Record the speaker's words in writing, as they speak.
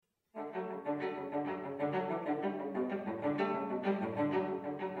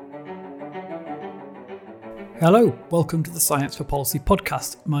Hello, welcome to the Science for Policy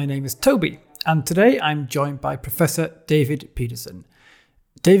podcast. My name is Toby, and today I'm joined by Professor David Peterson.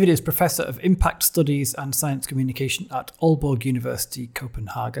 David is Professor of Impact Studies and Science Communication at Aalborg University,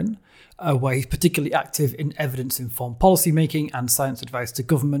 Copenhagen, where he's particularly active in evidence-informed policymaking and science advice to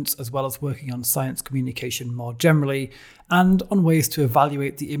governments, as well as working on science communication more generally, and on ways to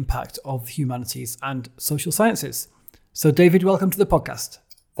evaluate the impact of humanities and social sciences. So David, welcome to the podcast.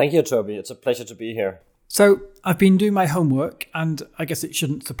 Thank you, Toby. It's a pleasure to be here. So I've been doing my homework, and I guess it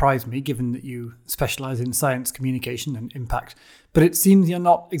shouldn't surprise me given that you specialise in science communication and impact, but it seems you're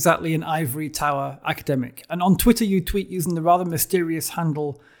not exactly an ivory tower academic. And on Twitter you tweet using the rather mysterious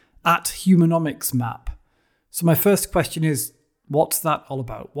handle @humanomicsmap. So my first question is, what's that all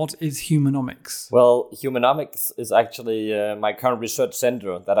about? What is humanomics? Well, humanomics is actually my current research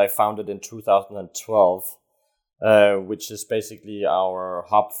center that I founded in 2012. Which is basically our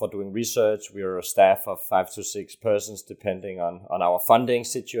hub for doing research. We're a staff of 5 to 6 persons, depending on our funding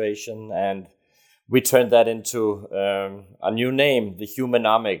situation. And we turned that into a new name, the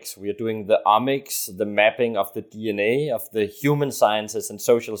humanomics. We are doing the omics, the mapping of the DNA of the human sciences and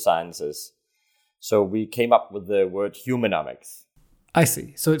social sciences. So we came up with the word humanomics. I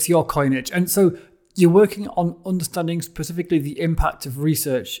see. So it's your coinage. And so you're working on understanding specifically the impact of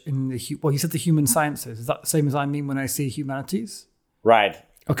research in you said the human sciences. Is that the same as I mean when I say humanities? Right.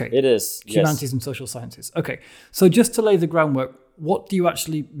 Okay. It is. Humanities yes. And social sciences. Okay. So just to lay the groundwork, what do you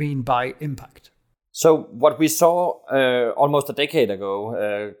actually mean by impact? So what we saw almost a decade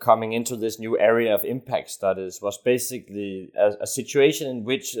ago coming into this new area of impact studies was basically a situation in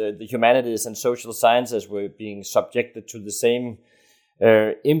which the humanities and social sciences were being subjected to the same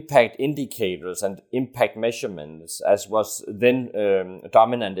impact indicators and impact measurements as was then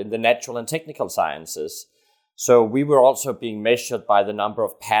dominant in the natural and technical sciences. So we were also being measured by the number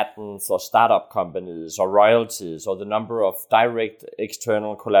of patents or startup companies or royalties or the number of direct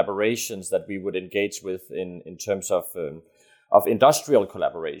external collaborations that we would engage with in terms of industrial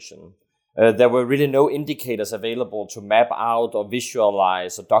collaboration. There were really no indicators available to map out or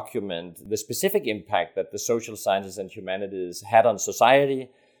visualize or document the specific impact that the social sciences and humanities had on society,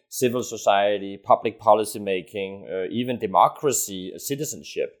 civil society, public policy making, even democracy,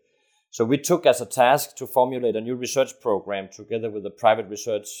 citizenship. So we took as a task to formulate a new research program together with a private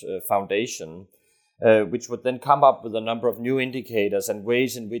research foundation, which would then come up with a number of new indicators and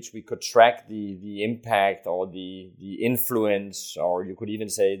ways in which we could track the impact or the influence, or you could even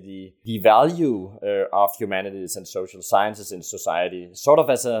say the value of humanities and social sciences in society, sort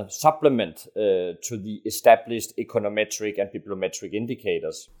of as a supplement to the established econometric and bibliometric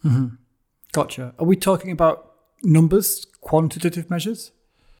indicators. Mm-hmm. Gotcha. Are we talking about numbers, quantitative measures?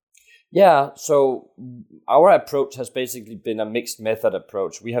 Yeah, so our approach has basically been a mixed method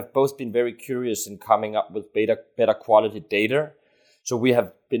approach. We have both been very curious in coming up with better quality data. So we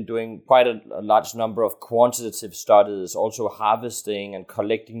have been doing quite a large number of quantitative studies, also harvesting and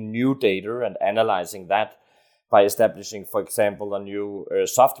collecting new data and analyzing that by establishing, for example, a new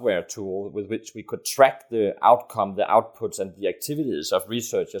software tool with which we could track the outcome, the outputs and the activities of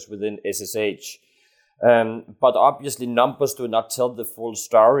researchers within SSH. But obviously numbers do not tell the full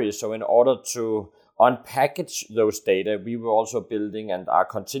story. So in order to unpackage those data, we were also building and are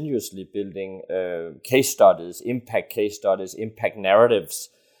continuously building case studies, impact narratives,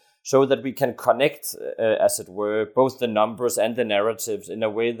 so that we can connect, as it were, both the numbers and the narratives in a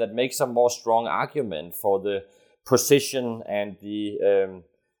way that makes a more strong argument for the position and the,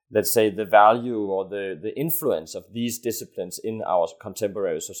 let's say, the value or the influence of these disciplines in our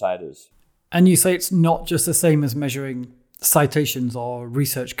contemporary societies. And you say it's not just the same as measuring citations or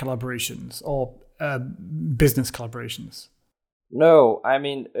research collaborations or business collaborations. No, I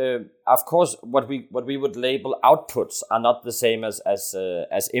mean, of course, what we would label outputs are not the same as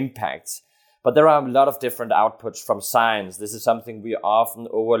impacts, but there are a lot of different outputs from science. This is something we often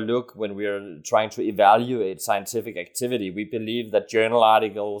overlook when we are trying to evaluate scientific activity. We believe that journal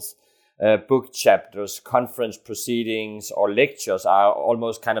articles, book chapters, conference proceedings, or lectures are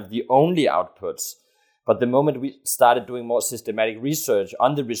almost kind of the only outputs. But the moment we started doing more systematic research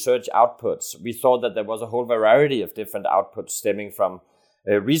on the research outputs, we saw that there was a whole variety of different outputs stemming from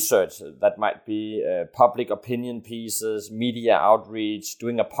research. That might be public opinion pieces, media outreach,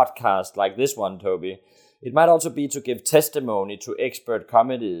 doing a podcast like this one, Toby. It might also be to give testimony to expert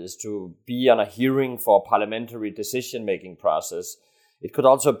committees, to be on a hearing for parliamentary decision-making process. It could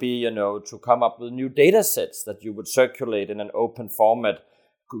also be, to come up with new data sets that you would circulate in an open format,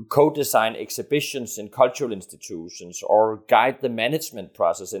 co-design exhibitions in cultural institutions, or guide the management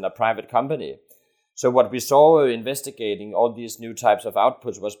process in a private company. So what we saw investigating all these new types of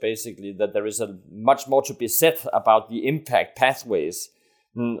outputs was basically that there is a much more to be said about the impact pathways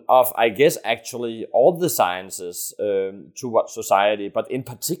of, I guess, actually all the sciences towards society, but in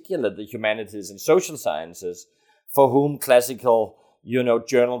particular the humanities and social sciences, for whom classical,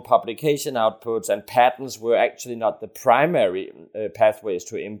 journal publication outputs and patents were actually not the primary pathways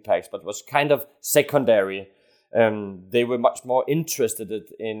to impacts, but was kind of secondary. They were much more interested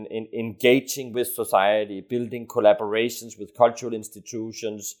in engaging with society, building collaborations with cultural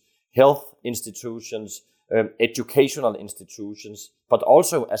institutions, health institutions, educational institutions, but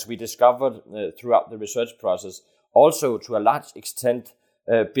also, as we discovered throughout the research process, also to a large extent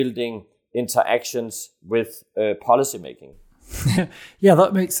building interactions with policymaking. Yeah,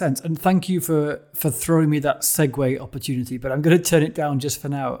 that makes sense. And thank you for throwing me that segue opportunity. But I'm going to turn it down just for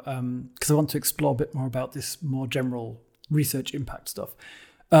now because I want to explore a bit more about this more general research impact stuff.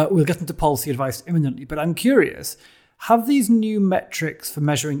 We'll get into policy advice imminently, but I'm curious, have these new metrics for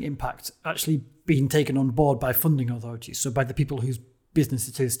measuring impact actually been taken on board by funding authorities, so by the people whose business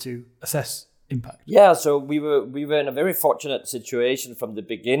it is to assess impact? Yeah, so we were in a very fortunate situation from the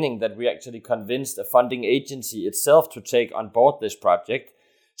beginning that we actually convinced a funding agency itself to take on board this project.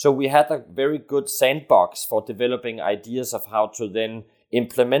 So we had a very good sandbox for developing ideas of how to then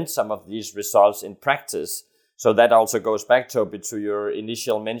implement some of these results in practice. So that also goes back, Toby, to your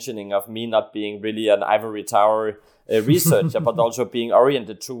initial mentioning of me not being really an ivory tower researcher, but also being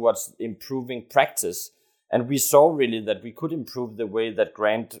oriented towards improving practice. And we saw really that we could improve the way that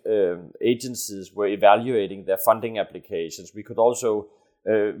grant agencies were evaluating their funding applications. We could also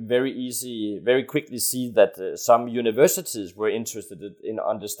very quickly see that some universities were interested in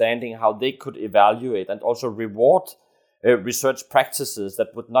understanding how they could evaluate and also reward research practices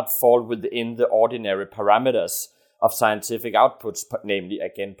that would not fall within the ordinary parameters of scientific outputs, namely,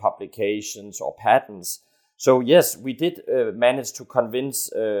 again, publications or patents. So yes, we did manage to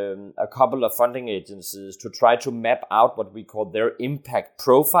convince a couple of funding agencies to try to map out what we call their impact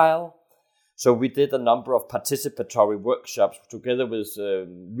profile. So we did a number of participatory workshops together with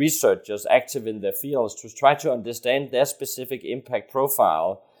researchers active in their fields to try to understand their specific impact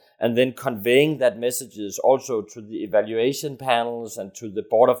profile, and then conveying that messages also to the evaluation panels and to the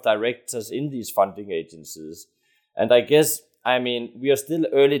board of directors in these funding agencies. And I guess, we are still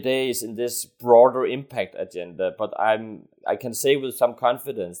early days in this broader impact agenda, but I can say with some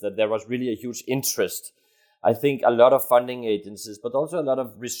confidence that there was really a huge interest. I think a lot of funding agencies, but also a lot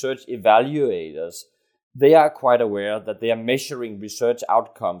of research evaluators, they are quite aware that they are measuring research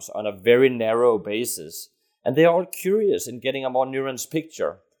outcomes on a very narrow basis. And they are all curious in getting a more nuanced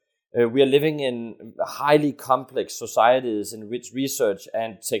picture. We are living in highly complex societies in which research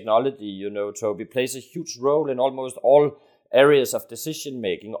and technology, Toby, plays a huge role in almost all areas of decision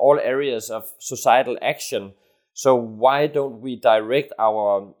making, all areas of societal action. So why don't we direct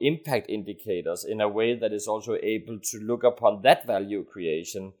our impact indicators in a way that is also able to look upon that value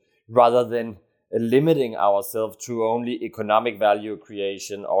creation rather than limiting ourselves to only economic value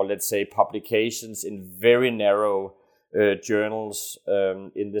creation or, let's say, publications in very narrow journals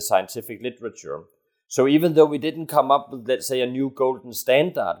in the scientific literature. So even though we didn't come up with, let's say, a new golden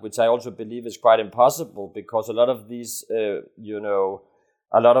standard, which I also believe is quite impossible because a lot of these,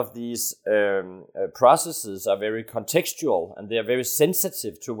 processes are very contextual and they are very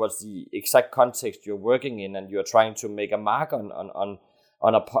sensitive towards the exact context you're working in, and you're trying to make a mark on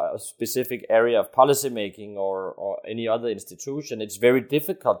a specific area of policymaking or any other institution. It's very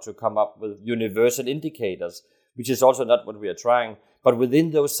difficult to come up with universal indicators, which is also not what we are trying. But within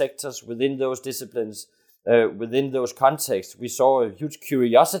those sectors, within those disciplines, within those contexts, we saw a huge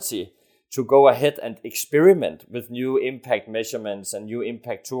curiosity to go ahead and experiment with new impact measurements and new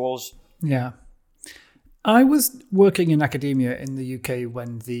impact tools. Yeah. I was working in academia in the UK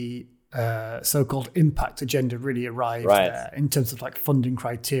when the so-called impact agenda really arrived there in terms of like funding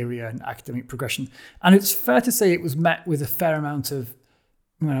criteria and academic progression. And it's fair to say it was met with a fair amount of,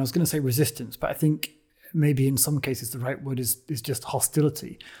 I was going to say resistance, but I think maybe in some cases the right word is just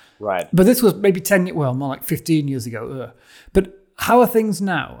hostility. Right. But this was maybe more like 15 years ago. But how are things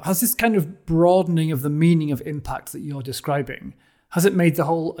now? Has this kind of broadening of the meaning of impact that you're describing, has it made the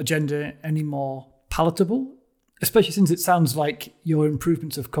whole agenda any more palatable? Especially since it sounds like your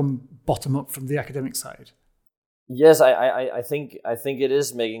improvements have come bottom up from the academic side. Yes, I think it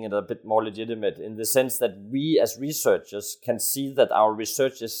is making it a bit more legitimate in the sense that we as researchers can see that our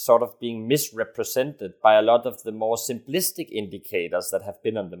research is sort of being misrepresented by a lot of the more simplistic indicators that have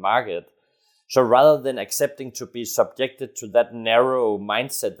been on the market. So rather than accepting to be subjected to that narrow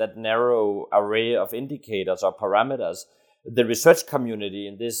mindset, that narrow array of indicators or parameters, the research community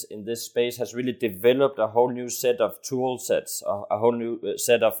in this space has really developed a whole new set of tool sets, a whole new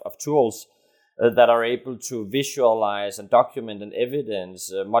set of tools that are able to visualize and document and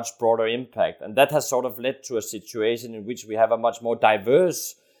evidence a much broader impact. And that has sort of led to a situation in which we have a much more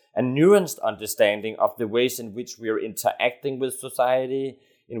diverse and nuanced understanding of the ways in which we are interacting with society,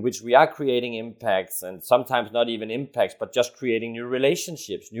 in which we are creating impacts, and sometimes not even impacts, but just creating new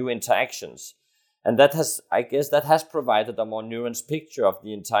relationships, new interactions. And that has provided a more nuanced picture of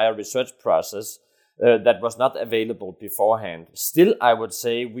the entire research process that was not available beforehand. Still, I would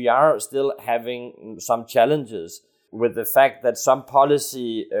say we are still having some challenges with the fact that some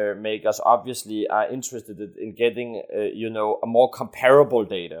policy makers obviously are interested in getting, a more comparable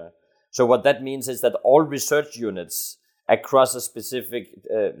data. So what that means is that all research units across a specific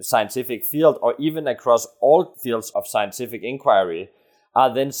scientific field, or even across all fields of scientific inquiry,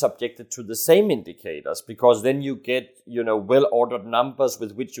 are then subjected to the same indicators, because then you get, well-ordered numbers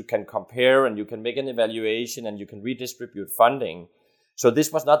with which you can compare, and you can make an evaluation, and you can redistribute funding. So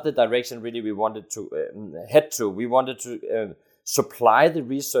this was not the direction really we wanted to head to. We wanted to supply the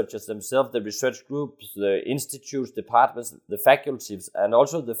researchers themselves, the research groups, the institutes, departments, the faculties, and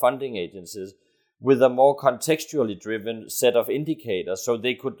also the funding agencies with a more contextually driven set of indicators, so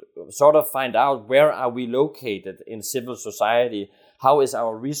they could sort of find out where are we located in civil society. How is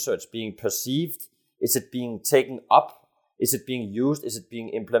our research being perceived? Is it being taken up? Is it being used? Is it being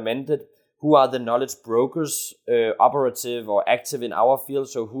implemented? Who are the knowledge brokers operative or active in our field?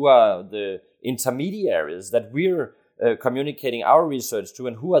 So who are the intermediaries that we're communicating our research to,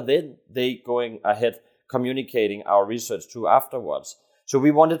 and who are they going ahead communicating our research to afterwards? So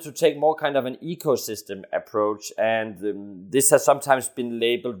we wanted to take more kind of an ecosystem approach, and this has sometimes been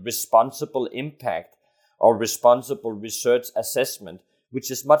labeled responsible impact or responsible research assessment, which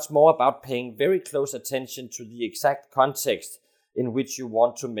is much more about paying very close attention to the exact context in which you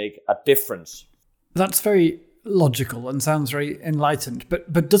want to make a difference. That's very logical and sounds very enlightened,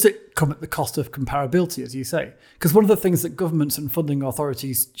 but does it come at the cost of comparability, as you say? Because one of the things that governments and funding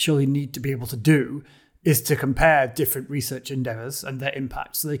authorities surely need to be able to do is to compare different research endeavours and their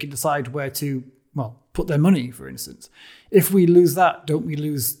impact, so they can decide where to, put their money, for instance. If we lose that, don't we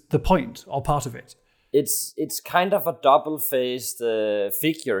lose the point or part of it? It's kind of a double-faced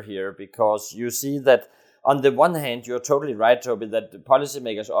figure here, because you see that on the one hand, you're totally right, Toby, that the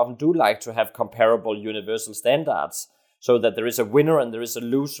policymakers often do like to have comparable universal standards, so that there is a winner and there is a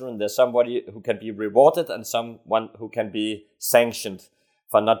loser, and there's somebody who can be rewarded and someone who can be sanctioned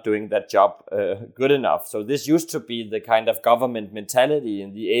for not doing that job good enough. So this used to be the kind of government mentality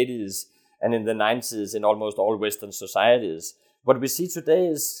in the 80s and in the 90s in almost all Western societies. What we see today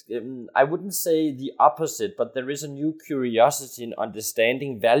is, I wouldn't say the opposite, but there is a new curiosity in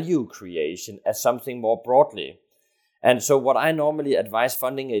understanding value creation as something more broadly. And so what I normally advise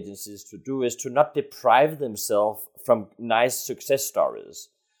funding agencies to do is to not deprive themselves from nice success stories.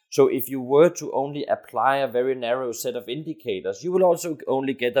 So if you were to only apply a very narrow set of indicators, you will also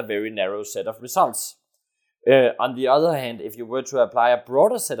only get a very narrow set of results. On the other hand, if you were to apply a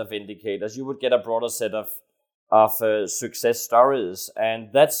broader set of indicators, you would get a broader set of success stories.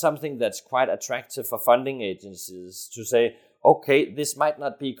 And that's something that's quite attractive for funding agencies, to say, okay, this might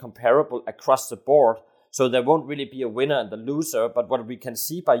not be comparable across the board, so there won't really be a winner and a loser. But what we can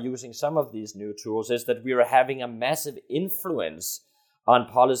see by using some of these new tools is that we are having a massive influence on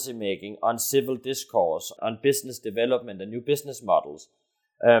policymaking, on civil discourse, on business development and new business models,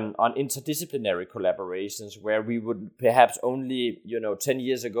 on interdisciplinary collaborations, where we would perhaps only, 10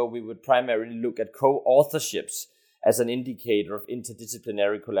 years ago, we would primarily look at co-authorships as an indicator of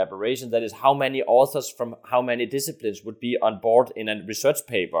interdisciplinary collaboration. That is, how many authors from how many disciplines would be on board in a research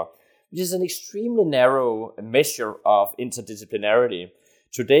paper, which is an extremely narrow measure of interdisciplinarity.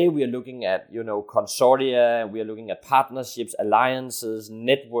 Today, we are looking at, consortia, we are looking at partnerships, alliances,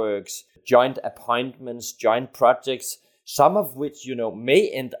 networks, joint appointments, joint projects, some of which, may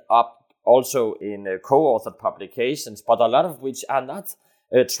end up also in co-authored publications, but a lot of which are not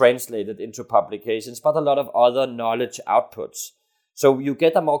translated into publications, but a lot of other knowledge outputs. So you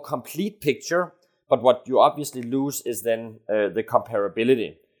get a more complete picture, but what you obviously lose is then the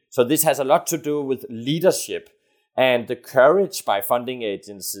comparability. So this has a lot to do with leadership and the courage by funding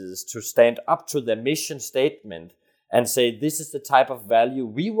agencies to stand up to their mission statement and say, this is the type of value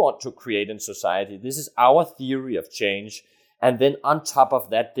we want to create in society. This is our theory of change. And then on top of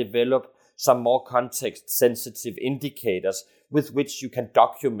that, develop some more context-sensitive indicators with which you can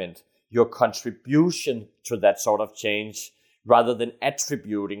document your contribution to that sort of change, rather than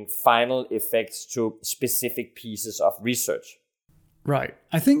attributing final effects to specific pieces of research. Right.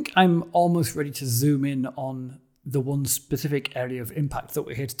 I think I'm almost ready to zoom in on the one specific area of impact that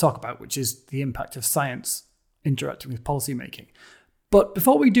we're here to talk about, which is the impact of science interacting with policymaking. But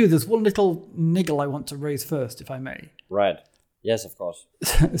before we do, there's one little niggle I want to raise first, if I may. Right. Yes, of course.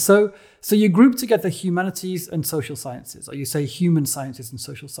 So you group together humanities and social sciences, or you say human sciences and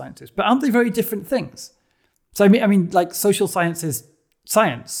social sciences, but aren't they very different things? So I mean, like social sciences,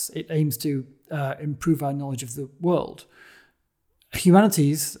 science, it aims to improve our knowledge of the world.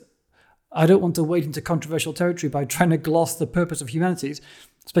 Humanities, I don't want to wade into controversial territory by trying to gloss the purpose of humanities,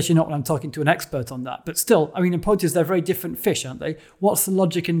 especially not when I'm talking to an expert on that. But still, I mean, in politics, they're very different fish, aren't they? What's the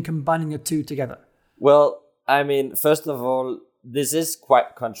logic in combining the two together? Well, I mean, first of all, this is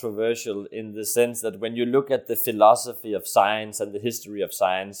quite controversial in the sense that when you look at the philosophy of science and the history of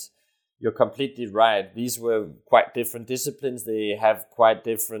science, you're completely right. These were quite different disciplines. They have quite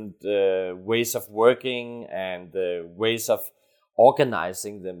different ways of working and ways of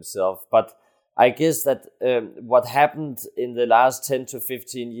organizing themselves. But I guess that what happened in the last 10 to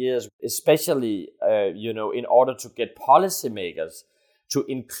 15 years, especially, in order to get policymakers to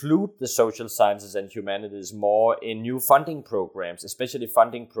include the social sciences and humanities more in new funding programs, especially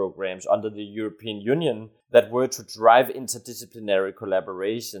funding programs under the European Union that were to drive interdisciplinary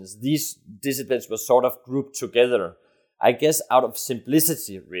collaborations. These disciplines were sort of grouped together, I guess, out of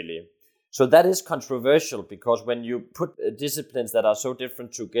simplicity, really. So that is controversial because when you put disciplines that are so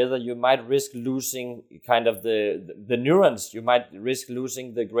different together, you might risk losing kind of the nuance. You might risk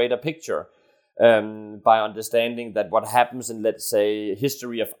losing the greater picture. By understanding that what happens in, let's say,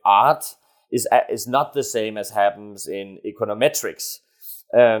 history of art is not the same as happens in econometrics,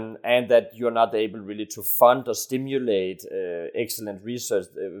 and that you're not able really to fund or stimulate excellent research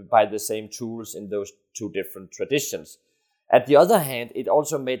by the same tools in those two different traditions. At the other hand, it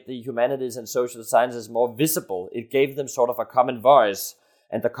also made the humanities and social sciences more visible. It gave them sort of a common voice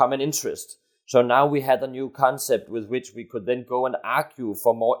and a common interest. So now we had a new concept with which we could then go and argue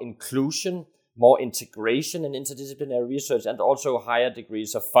for more inclusion, more integration in interdisciplinary research, and also higher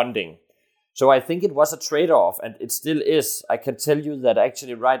degrees of funding. So I think it was a trade-off, and it still is. I can tell you that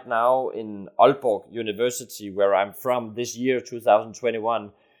actually right now in Aalborg University, where I'm from, this year,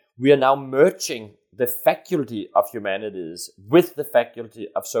 2021, we are now merging the Faculty of Humanities with the Faculty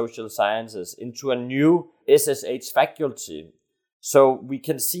of Social Sciences into a new SSH faculty. So we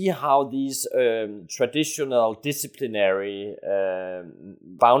can see how these traditional disciplinary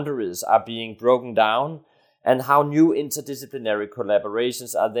boundaries are being broken down and how new interdisciplinary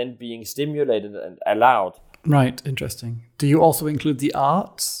collaborations are then being stimulated and allowed. Right, interesting. Do you also include the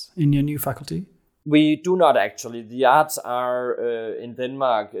arts in your new faculty? We do not actually. The arts are in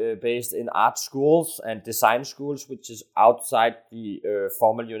Denmark based in art schools and design schools, which is outside the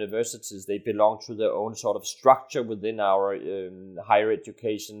formal universities. They belong to their own sort of structure within our higher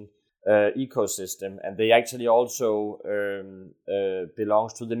education ecosystem. And they actually also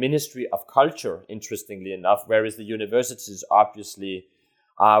belongs to the Ministry of Culture, interestingly enough, whereas the universities obviously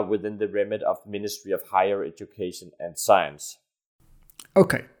are within the remit of Ministry of Higher Education and Science.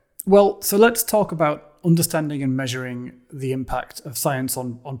 Okay. Well, so let's talk about understanding and measuring the impact of science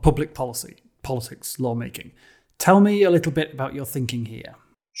on public policy, politics, lawmaking. Tell me a little bit about your thinking here.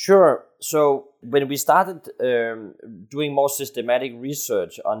 Sure. So when we started doing more systematic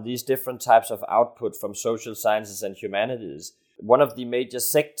research on these different types of output from social sciences and humanities, one of the major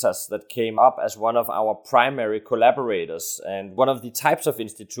sectors that came up as one of our primary collaborators and one of the types of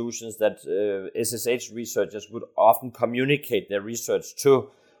institutions that SSH researchers would often communicate their research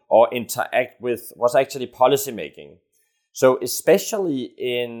to or interact with was actually policymaking. So especially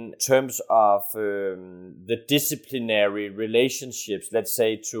in terms of the disciplinary relationships, let's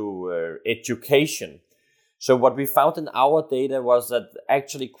say to education. So what we found in our data was that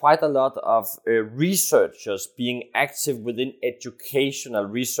actually quite a lot of researchers being active within educational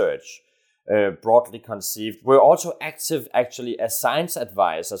research, broadly conceived, were also active actually as science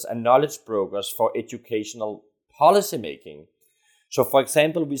advisors and knowledge brokers for educational policymaking. So, for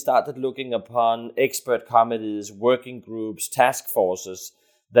example, we started looking upon expert committees, working groups, task forces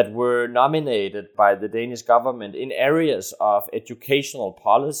that were nominated by the Danish government in areas of educational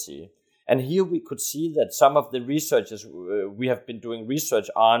policy. And here we could see that some of the researchers we have been doing research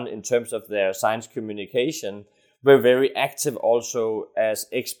on in terms of their science communication were very active also as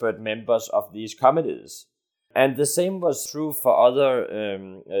expert members of these committees. And the same was true for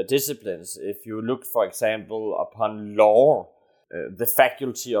other disciplines. If you look, for example, upon law, the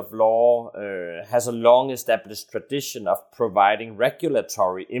Faculty of Law has a long-established tradition of providing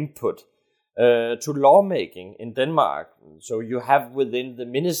regulatory input to lawmaking in Denmark. So you have within the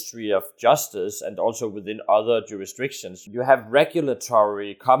Ministry of Justice and also within other jurisdictions, you have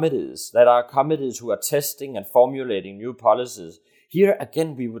regulatory committees that are committees who are testing and formulating new policies. Here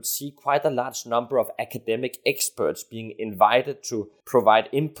again, we would see quite a large number of academic experts being invited to provide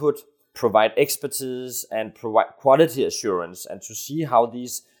input, provide expertise, and provide quality assurance, and to see how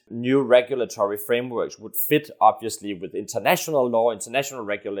these new regulatory frameworks would fit, obviously, with international law, international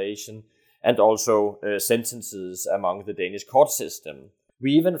regulation, and also sentences among the Danish court system.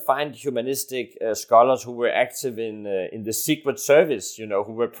 We even find humanistic scholars who were active in the Secret Service,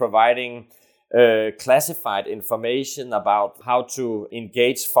 who were providing classified information about how to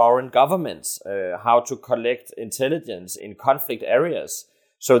engage foreign governments, how to collect intelligence in conflict areas.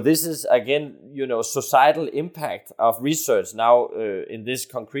 So this is, again, societal impact of research now in this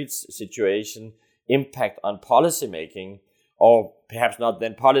concrete situation, impact on policy making, or perhaps not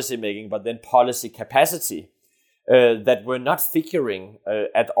then policy making, but then policy capacity that were not figuring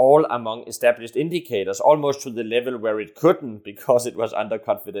at all among established indicators, almost to the level where it couldn't because it was under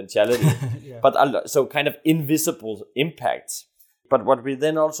confidentiality. Yeah. But so kind of invisible impacts. But what we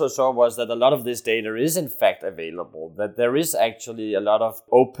then also saw was that a lot of this data is in fact available, that there is actually a lot of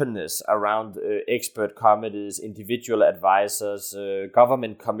openness around expert committees, individual advisors,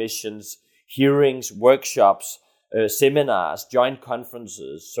 government commissions, hearings, workshops, seminars, joint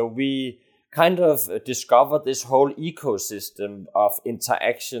conferences. So we kind of discovered this whole ecosystem of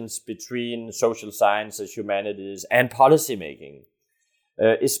interactions between social sciences, humanities, and policymaking.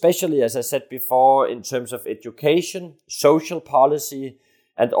 Especially, as I said before, in terms of education, social policy,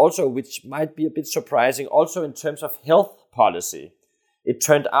 and also, which might be a bit surprising, also in terms of health policy. It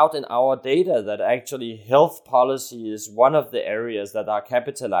turned out in our data that actually health policy is one of the areas that are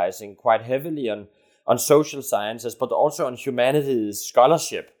capitalizing quite heavily on social sciences, but also on humanities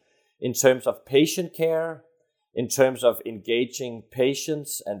scholarship in terms of patient care, in terms of engaging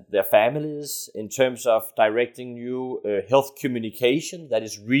patients and their families, in terms of directing new health communication that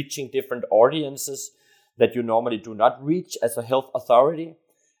is reaching different audiences that you normally do not reach as a health authority.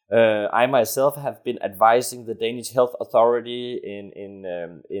 I myself have been advising the Danish Health Authority in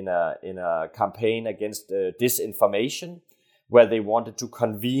a campaign against disinformation, where they wanted to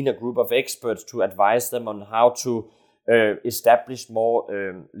convene a group of experts to advise them on how to establish more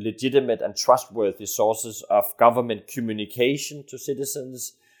legitimate and trustworthy sources of government communication to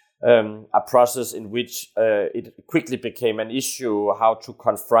citizens, a process in which it quickly became an issue how to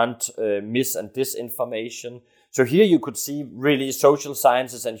confront mis- and disinformation. So here you could see really social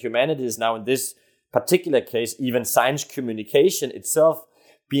sciences and humanities now in this particular case, even science communication itself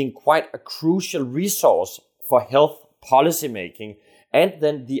being quite a crucial resource for health policymaking and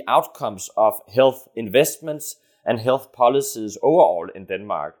then the outcomes of health investments and health policies overall in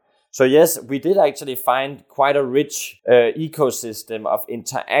Denmark. So yes, we did actually find quite a rich ecosystem of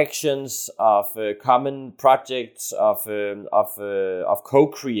interactions, of common projects, of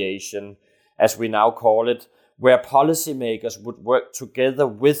co-creation, as we now call it, where policymakers would work together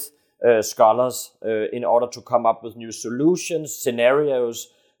with scholars in order to come up with new solutions, scenarios,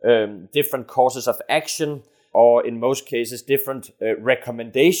 different courses of action, or in most cases, different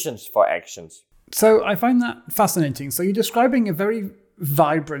recommendations for actions. So I find that fascinating. So you're describing a very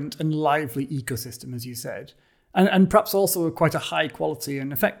vibrant and lively ecosystem, as you said, and perhaps also quite a high quality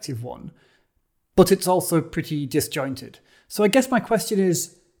and effective one, but it's also pretty disjointed. So I guess my question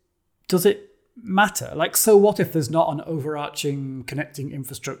is, does it matter? Like, so what if there's not an overarching connecting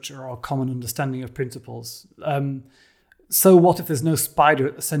infrastructure or common understanding of principles? So what if there's no spider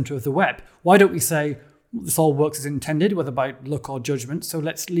at the center of the web? Why don't we say this all works as intended, whether by luck or judgment, so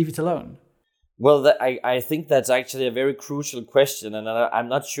let's leave it alone? Well, I think that's actually a very crucial question, and I'm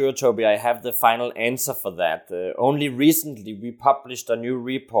not sure, Toby, I have the final answer for that. Only recently we published a new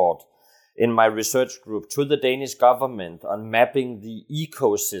report in my research group to the Danish government on mapping the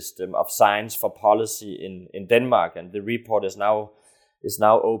ecosystem of science for policy in Denmark, and the report is now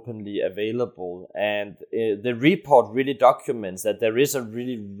openly available. And the report really documents that there is a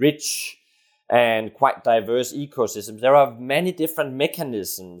really rich and quite diverse ecosystems. There are many different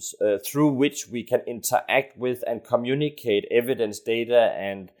mechanisms through which we can interact with and communicate evidence, data,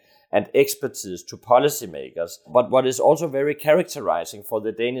 and expertise to policymakers. But what is also very characterizing for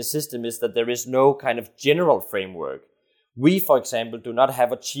the Danish system is that there is no kind of general framework. We, for example, do not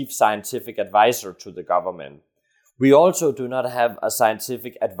have a chief scientific advisor to the government. We also do not have a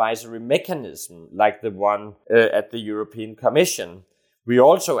scientific advisory mechanism like the one at the European Commission. We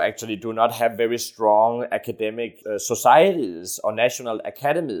also actually do not have very strong academic societies or national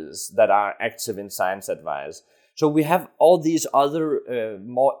academies that are active in science advice. So we have all these other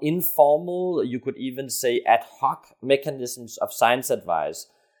more informal, you could even say ad hoc mechanisms of science advice.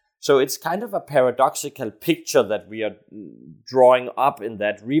 So it's kind of a paradoxical picture that we are drawing up in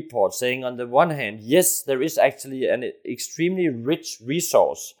that report, saying on the one hand, yes, there is actually an extremely rich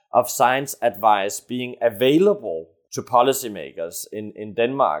resource of science advice being available to policymakers in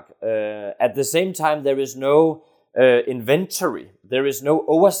Denmark. At the same time, there is no inventory, there is no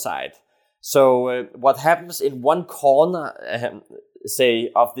oversight. So what happens in one corner,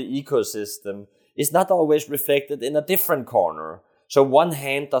 say, of the ecosystem is not always reflected in a different corner. So one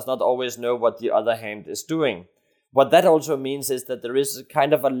hand does not always know what the other hand is doing. What that also means is that there is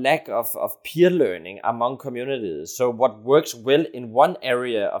kind of a lack of peer learning among communities. So what works well in one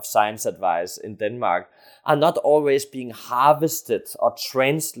area of science advice in Denmark are not always being harvested or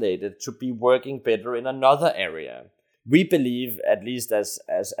translated to be working better in another area. We believe, at least as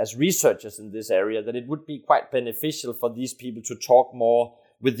researchers in this area, that it would be quite beneficial for these people to talk more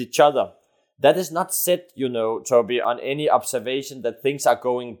with each other. That is not set, Toby, on any observation that things are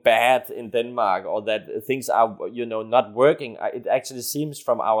going bad in Denmark or that things are, not working. It actually seems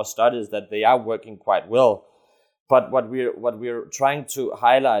from our studies that they are working quite well. But what we're trying to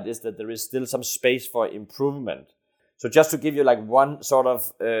highlight is that there is still some space for improvement. So just to give you like one sort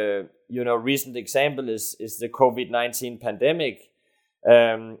of, recent example is the COVID-19 pandemic.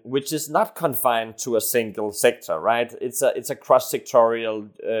 Which is not confined to a single sector, right? It's a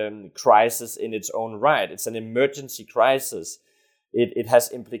cross-sectorial crisis in its own right. It's an emergency crisis. It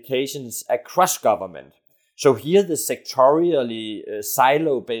has implications across government. So here the sectorially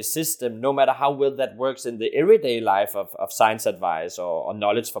silo-based system, no matter how well that works in the everyday life of science advice or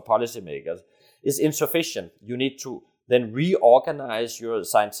knowledge for policymakers, is insufficient. You need to then reorganize your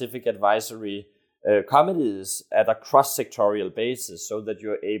scientific advisory committees at a cross-sectorial basis so that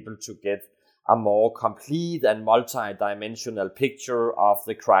you're able to get a more complete and multi-dimensional picture of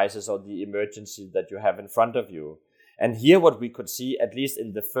the crisis or the emergency that you have in front of you. And here what we could see, at least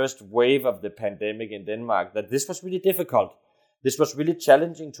in the first wave of the pandemic in Denmark, that this was really difficult. This was really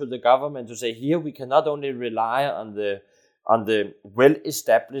challenging to the government to say, here we can not only rely on the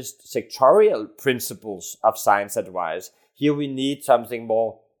well-established sectorial principles of science advice, here we need something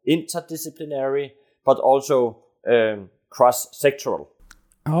more interdisciplinary, but also cross-sectoral.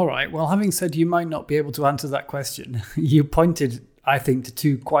 All right. Well, having said you might not be able to answer that question, you pointed, I think, to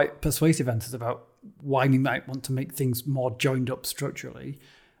two quite persuasive answers about why we might want to make things more joined up structurally.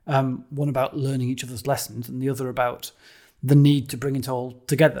 One about learning each other's lessons and the other about the need to bring it all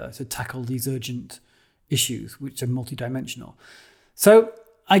together to tackle these urgent issues, which are multidimensional. So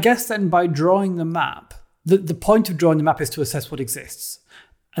I guess then by drawing the map, the point of drawing the map is to assess what exists.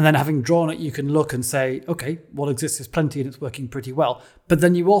 And then having drawn it, you can look and say, okay, what exists is plenty and it's working pretty well. But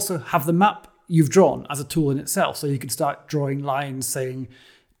then you also have the map you've drawn as a tool in itself. So you can start drawing lines saying,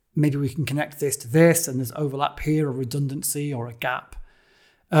 maybe we can connect this to this and there's overlap here or redundancy or a gap.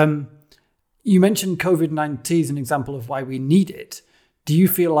 You mentioned COVID-19 as an example of why we need it. Do you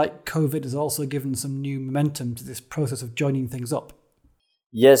feel like COVID has also given some new momentum to this process of joining things up?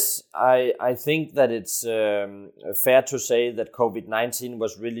 Yes, I think that it's fair to say that COVID-19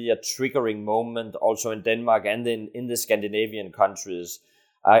 was really a triggering moment also in Denmark and in the Scandinavian countries.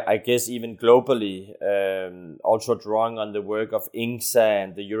 I guess even globally, also drawing on the work of INGSA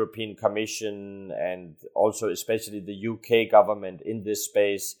and the European Commission and also especially the UK government in this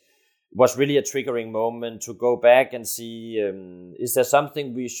space was really a triggering moment to go back and see, is there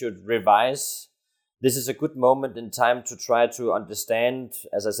something we should revise? This is a good moment in time to try to understand,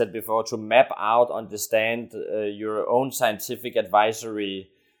 as I said before, to map out, understand your own scientific advisory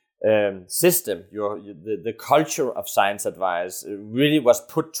system. The culture of science advice really was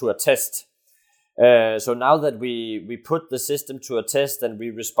put to a test. So now that we put the system to a test and we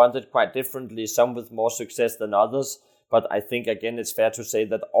responded quite differently, some with more success than others, but I think, again, it's fair to say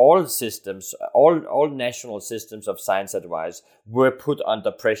that all systems, all national systems of science advice were put under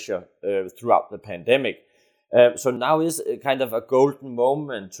pressure throughout the pandemic. So now is a kind of a golden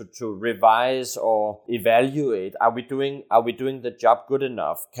moment to revise or evaluate. Are we doing the job good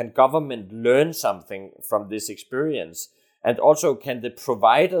enough? Can government learn something from this experience? And also, can the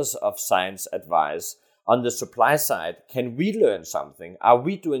providers of science advice on the supply side, can we learn something? Are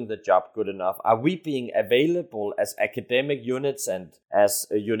we doing the job good enough? Are we being available as academic units and as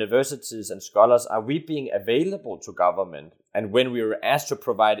universities and scholars? Are we being available to government? And when we are asked to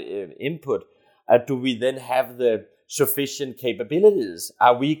provide input, do we then have the sufficient capabilities?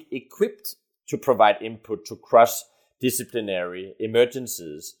 Are we equipped to provide input to cross-disciplinary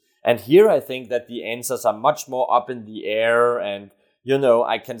emergencies? And here I think that the answers are much more up in the air and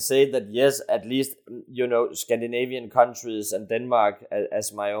I can say that yes, at least, Scandinavian countries and Denmark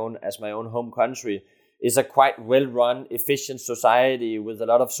as my own home country is a quite well-run, efficient society with a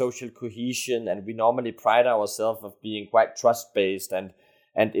lot of social cohesion, and we normally pride ourselves of being quite trust-based and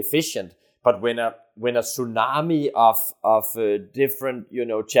efficient. But when a tsunami of different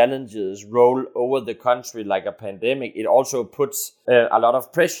challenges roll over the country like a pandemic, it also puts a lot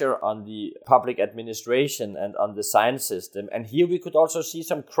of pressure on the public administration and on the science system. And here we could also see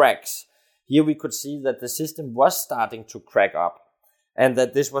some cracks. Here we could see that the system was starting to crack up, and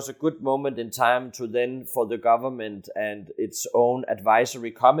that this was a good moment in time to then, for the government and its own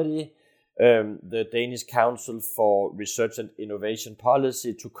advisory committee, the Danish Council for Research and Innovation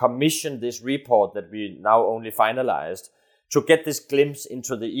Policy, to commission this report that we now only finalized, to get this glimpse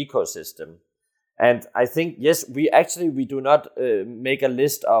into the ecosystem. And I think, yes, we do not make a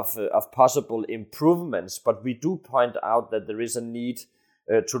list of possible improvements, but we do point out that there is a need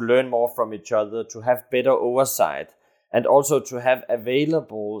to learn more from each other, to have better oversight, and also to have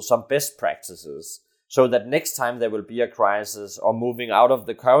available some best practices, so that next time there will be a crisis, or moving out of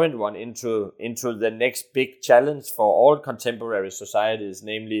the current one into the next big challenge for all contemporary societies,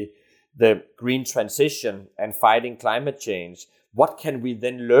 namely the green transition and fighting climate change, what can we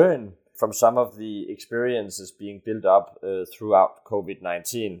then learn from some of the experiences being built up throughout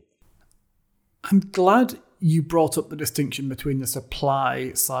COVID-19? I'm glad you brought up the distinction between the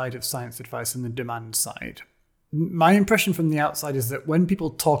supply side of science advice and the demand side. My impression from the outside is that when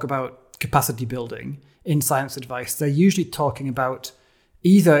people talk about capacity building in science advice, they're usually talking about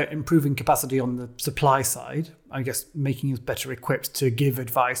either improving capacity on the supply side, I guess making us better equipped to give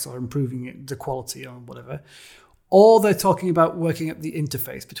advice or improving the quality or whatever, or they're talking about working at the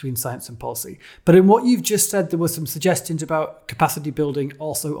interface between science and policy. But in what you've just said, there were some suggestions about capacity building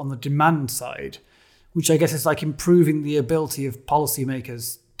also on the demand side, which I guess is like improving the ability of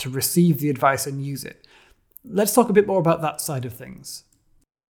policymakers to receive the advice and use it. Let's talk a bit more about that side of things.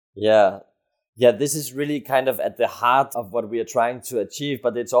 Yeah, this is really kind of at the heart of what we are trying to achieve,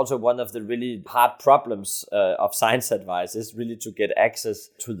 but it's also one of the really hard problems of science advice, is really to get access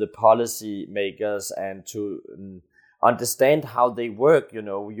to the policy makers and to understand how they work.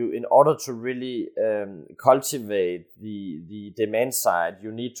 In order to really cultivate the demand side,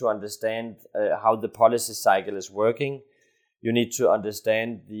 you need to understand how the policy cycle is working. You need to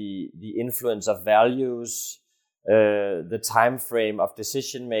understand the influence of values, the time frame of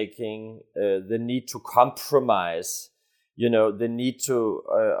decision making, the need to compromise, the need to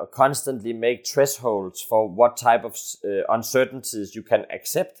constantly make thresholds for what type of uncertainties you can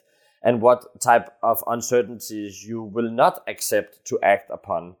accept and what type of uncertainties you will not accept to act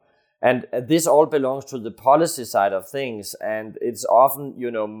upon. And this all belongs to the policy side of things, and it's often,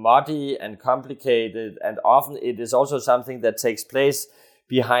 muddy and complicated, and often it is also something that takes place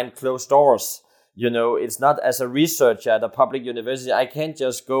behind closed doors. It's not, as a researcher at a public university, I can't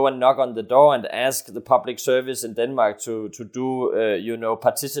just go and knock on the door and ask the public service in Denmark to do,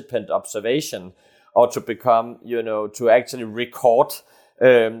 participant observation, or to become, to actually record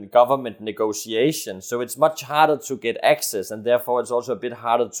government negotiations. So it's much harder to get access, and therefore it's also a bit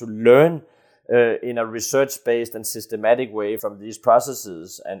harder to learn in a research-based and systematic way from these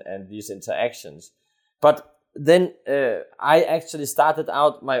processes and these interactions. But then I actually started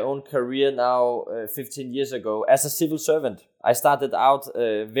out my own career now 15 years ago as a civil servant. I started out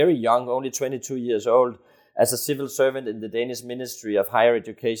very young, only 22 years old, as a civil servant in the Danish Ministry of Higher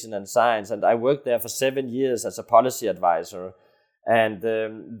Education and Science, and I worked there for 7 years as a policy advisor. And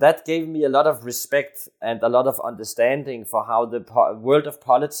that gave me a lot of respect and a lot of understanding for how the world of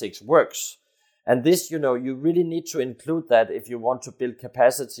politics works. And this, you really need to include that if you want to build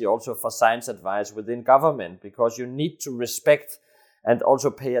capacity also for science advice within government, because you need to respect and also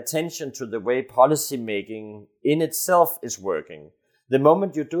pay attention to the way policy making in itself is working. The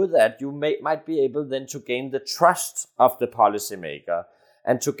moment you do that, you might be able then to gain the trust of the policymaker,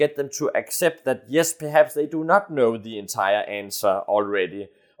 and to get them to accept that, yes, perhaps they do not know the entire answer already,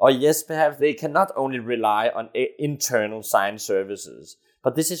 or yes, perhaps they cannot only rely on internal science services.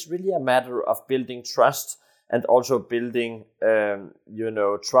 But this is really a matter of building trust and also building,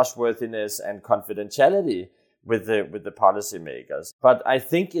 trustworthiness and confidentiality with the policymakers. But I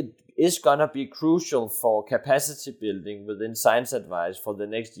think it is gonna be crucial for capacity building within science advice for the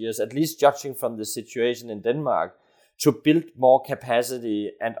next years, at least judging from the situation in Denmark, to build more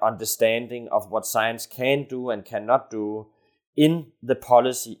capacity and understanding of what science can do and cannot do in the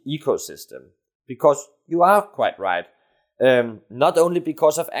policy ecosystem. Because you are quite right. Not only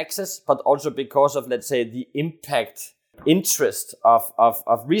because of access, but also because of, let's say, the impact, interest of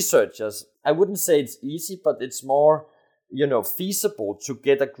researchers. I wouldn't say it's easy, but it's more feasible to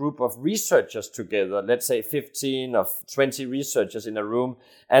get a group of researchers together, let's say 15 or 20 researchers in a room,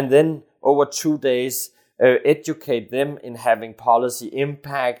 and then over 2 days educate them in having policy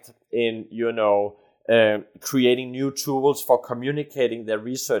impact, in creating new tools for communicating their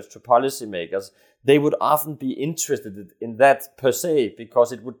research to policymakers. They would often be interested in that per se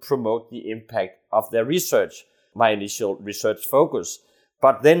because it would promote the impact of their research, my initial research focus.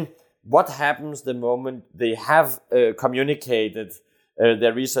 But then what happens the moment they have communicated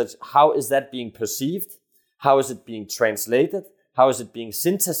their research? How is that being perceived? How is it being translated? How is it being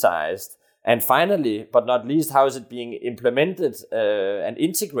synthesized? And finally, but not least, how is it being implemented and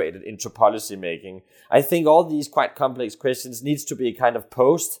integrated into policy making? I think all these quite complex questions needs to be kind of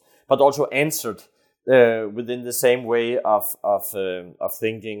posed, but also answered within the same way of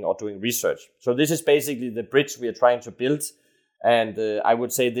thinking or doing research. So this is basically the bridge we are trying to build. And I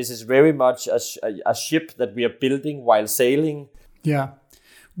would say this is very much a ship that we are building while sailing. Yeah.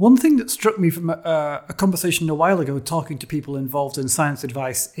 One thing that struck me from a conversation a while ago, talking to people involved in science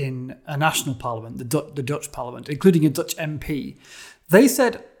advice in a national parliament, the Dutch parliament, including a Dutch MP, they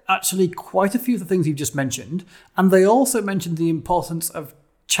said actually quite a few of the things you've just mentioned. And they also mentioned the importance of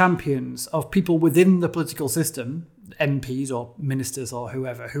champions, of people within the political system, MPs or ministers or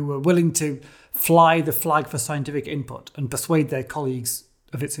whoever, who were willing to fly the flag for scientific input and persuade their colleagues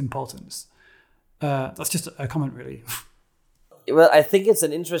of its importance. That's just a comment, really. Well, I think it's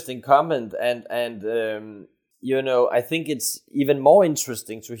an interesting comment, and I think it's even more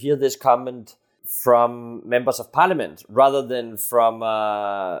interesting to hear this comment from members of parliament rather than from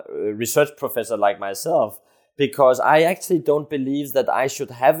a research professor like myself, because I actually don't believe that I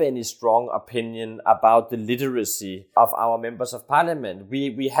should have any strong opinion about the literacy of our members of parliament.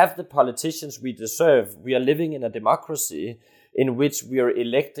 We have the politicians we deserve. We are living in a democracy in which we are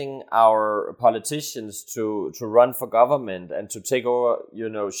electing our politicians to run for government and to take over,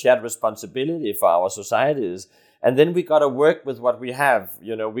 shared responsibility for our societies. And then we got to work with what we have.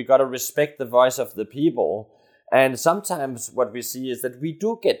 We got to respect the voice of the people. And sometimes what we see is that we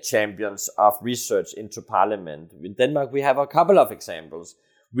do get champions of research into parliament. In Denmark, we have a couple of examples.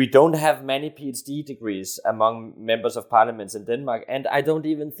 We don't have many PhD degrees among members of parliaments in Denmark, and I don't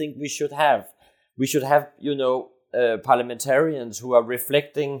even think we should have. We should have, parliamentarians who are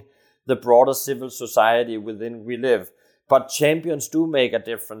reflecting the broader civil society within we live. But champions do make a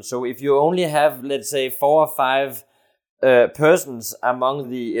difference. So if you only have, let's say, 4 or 5 persons among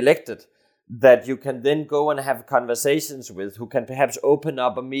the elected that you can then go and have conversations with, who can perhaps open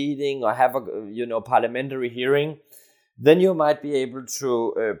up a meeting or have a parliamentary hearing, then you might be able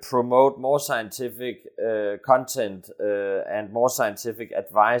to promote more scientific content and more scientific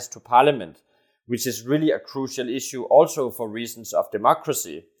advice to parliament, which is really a crucial issue also for reasons of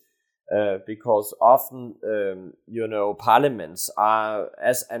democracy, because often, parliaments are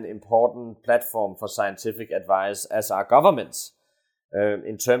as an important platform for scientific advice as are governments.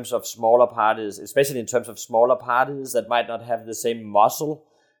 In terms of smaller parties, especially in terms of smaller parties that might not have the same muscle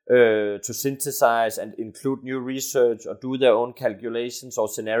to synthesize and include new research or do their own calculations or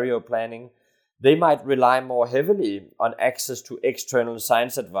scenario planning, they might rely more heavily on access to external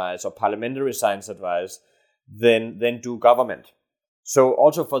science advice or parliamentary science advice than do government. So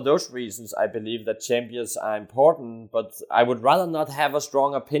also for those reasons, I believe that champions are important, but I would rather not have a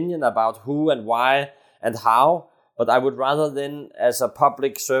strong opinion about who and why and how. But I would rather then, as a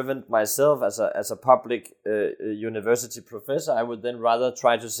public servant myself, as a public university professor, I would then rather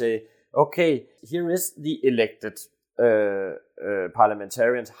try to say, okay, here is the elected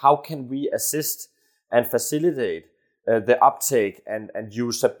parliamentarians. How can we assist and facilitate the uptake and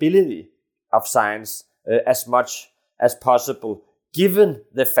usability of science as much as possible, given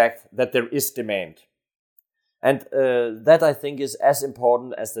the fact that there is demand? And that, I think, is as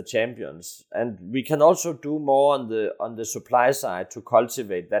important as the champions. And we can also do more on the supply side to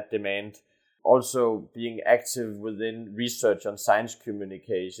cultivate that demand, also being active within research on science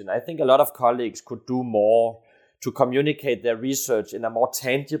communication. I think a lot of colleagues could do more to communicate their research in a more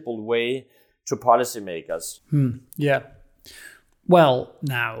tangible way to policymakers. Yeah. Well,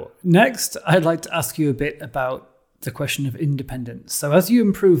 now, next, I'd like to ask you a bit about the question of independence. So as you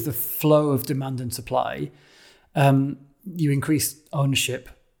improve the flow of demand and supply, you increase ownership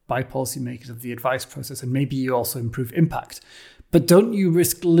by policymakers of the advice process, and maybe you also improve impact. But don't you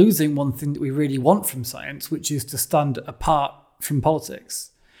risk losing one thing that we really want from science, which is to stand apart from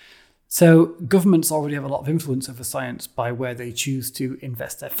politics? So governments already have a lot of influence over science by where they choose to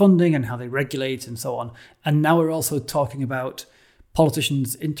invest their funding and how they regulate and so on. And now we're also talking about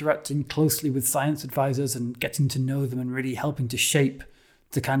politicians interacting closely with science advisors and getting to know them and really helping to shape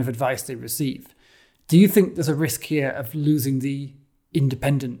the kind of advice they receive. Do you think there's a risk here of losing the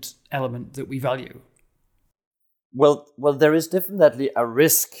independent element that we value? Well, there is definitely a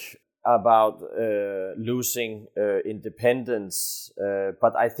risk about losing independence,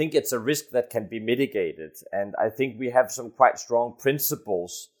 but I think it's a risk that can be mitigated, and I think we have some quite strong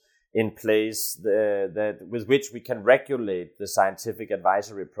principles in place that with which we can regulate the scientific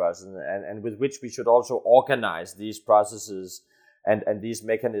advisory process, and with which we should also organize these processes and these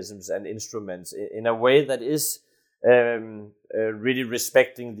mechanisms and instruments in a way that is really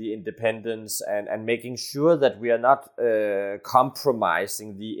respecting the independence and making sure that we are not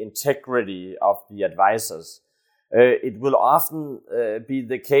compromising the integrity of the advisors. It will often be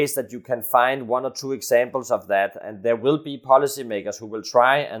the case that you can find one or two examples of that, and there will be policymakers who will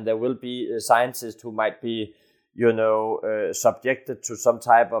try, and there will be scientists who might be, subjected to some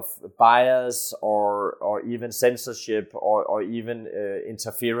type of bias or even censorship or even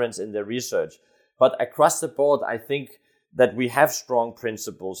interference in their research. But across the board, I think that we have strong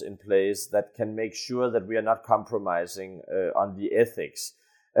principles in place that can make sure that we are not compromising on the ethics.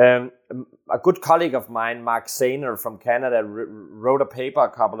 A good colleague of mine, Mark Sainer from Canada, wrote a paper a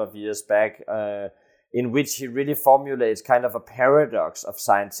couple of years back in which he really formulates kind of a paradox of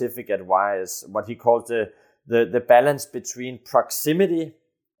scientific advice, what he called the balance between proximity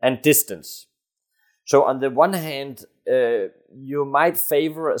and distance. So on the one hand, you might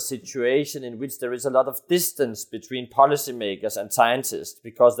favor a situation in which there is a lot of distance between policymakers and scientists,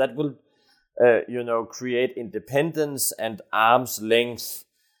 because that will, create independence and arm's length.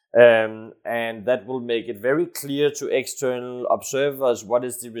 And that will make it very clear to external observers what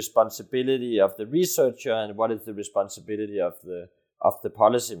is the responsibility of the researcher and what is the responsibility of the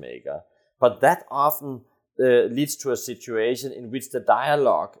policymaker. But that often leads to a situation in which the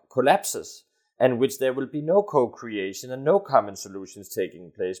dialogue collapses, and which there will be no co-creation and no common solutions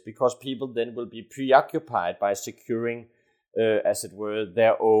taking place, because people then will be preoccupied by securing, as it were,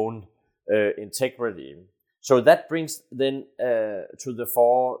 their own integrity. So that brings then to the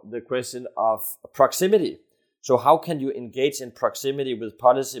fore the question of proximity. So how can you engage in proximity with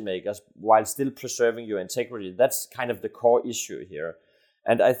policymakers while still preserving your integrity? That's kind of the core issue here.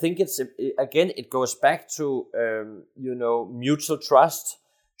 And I think it goes back to, mutual trust,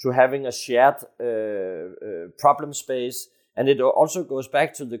 to having a shared problem space. And it also goes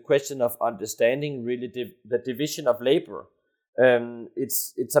back to the question of understanding really the division of labor.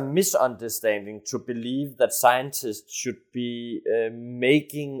 It's a misunderstanding to believe that scientists should be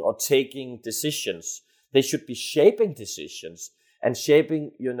making or taking decisions. They should be shaping decisions and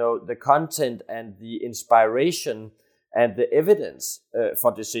shaping, the content and the inspiration and the evidence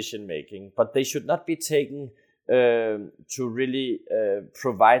for decision making. But they should not be taken to really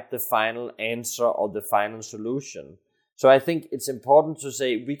provide the final answer or the final solution. So I think it's important to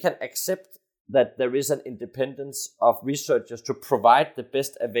say we can accept that there is an independence of researchers to provide the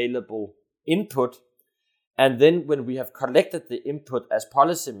best available input. And then when we have collected the input as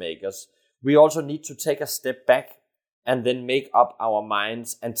policymakers, we also need to take a step back and then make up our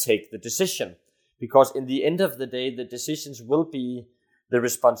minds and take the decision. Because in the end of the day, the decisions will be the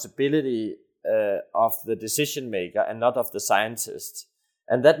responsibility of the decision maker and not of the scientist.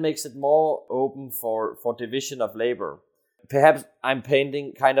 And that makes it more open for division of labor. Perhaps I'm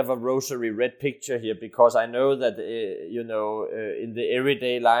painting kind of a rosary red picture here, because I know that, in the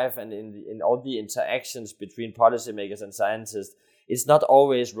everyday life and in all the interactions between policymakers and scientists, it's not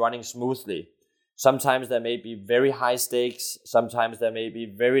always running smoothly. Sometimes there may be very high stakes. Sometimes there may be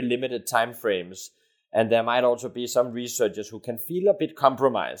very limited time frames. And there might also be some researchers who can feel a bit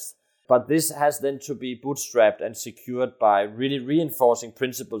compromised. But this has then to be bootstrapped and secured by really reinforcing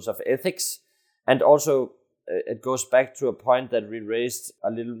principles of ethics. And also, it goes back to a point that we raised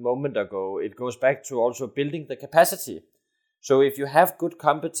a little moment ago. It goes back to also building the capacity. So if you have good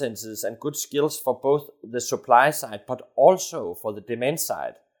competences and good skills for both the supply side, but also for the demand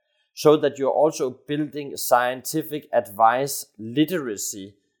side, so that you're also building scientific advice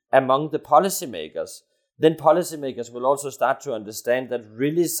literacy among the policymakers, then policymakers will also start to understand that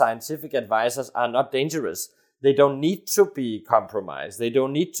really scientific advisors are not dangerous. They don't need to be compromised. They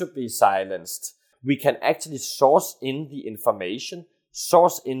don't need to be silenced. We can actually source in the information,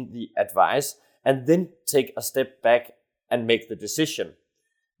 source in the advice, and then take a step back and make the decision.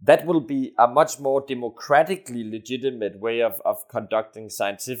 That will be a much more democratically legitimate way of conducting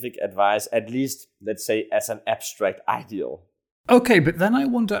scientific advice, at least, let's say, as an abstract ideal. Okay, but then I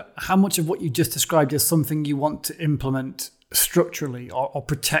wonder how much of what you just described is something you want to implement structurally or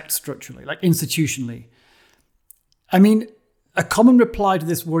protect structurally, like institutionally. I mean, a common reply to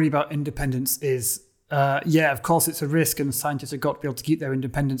this worry about independence is, of course it's a risk and scientists have got to be able to keep their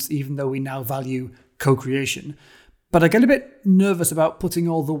independence, even though we now value co-creation. But I get a bit nervous about putting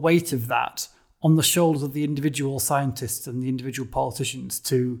all the weight of that on the shoulders of the individual scientists and the individual politicians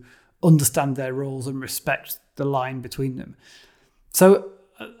to understand their roles and respect the line between them. So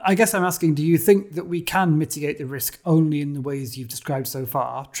I guess I'm asking, do you think that we can mitigate the risk only in the ways you've described so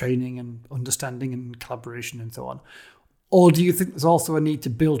far, training and understanding and collaboration and so on? Or do you think there's also a need to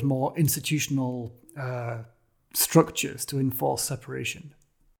build more institutional structures to enforce separation?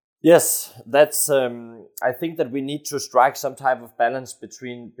 Yes, that's. I think that we need to strike some type of balance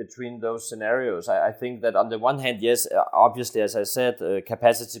between those scenarios. I think that on the one hand, yes, obviously, as I said,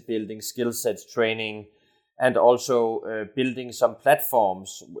 capacity building, skill sets, training, and also building some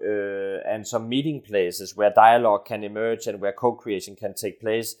platforms and some meeting places where dialogue can emerge and where co-creation can take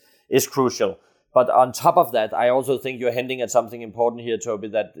place is crucial. But on top of that, I also think you're hinting at something important here, Toby,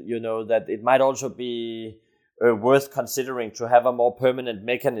 that that it might also be worth considering to have a more permanent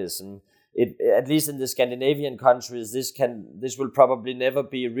mechanism. At least in the Scandinavian countries, this will probably never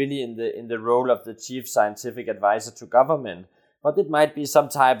be really in the role of the chief scientific advisor to government, but it might be some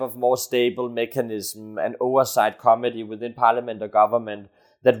type of more stable mechanism, an oversight committee within parliament or government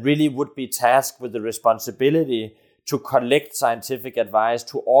that really would be tasked with the responsibility to collect scientific advice,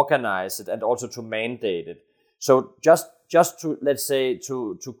 to organize it, and also to mandate it. So just to, let's say,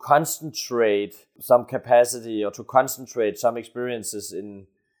 to concentrate some capacity or to concentrate some experiences in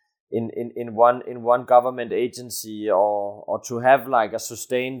one government agency, or to have like a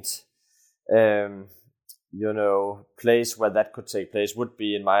sustained place where that could take place would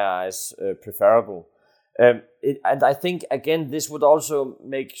be, in my eyes, preferable. And I think, again, this would also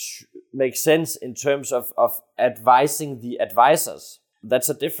make sense in terms of advising the advisors. That's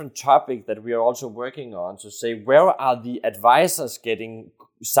a different topic that we are also working on, to say, where are the advisors getting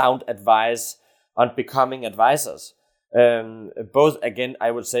sound advice on becoming advisors? Both, again,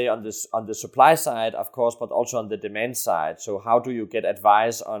 I would say on the supply side, of course, but also on the demand side. So how do you get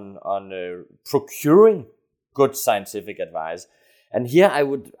advice on procuring good scientific advice? And here I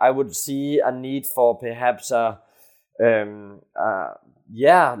would see a need for perhaps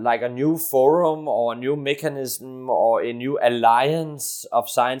like a new forum or a new mechanism or a new alliance of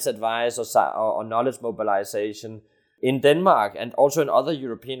science advice or knowledge mobilization in Denmark and also in other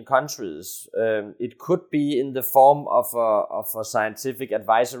European countries. It could be in the form of a scientific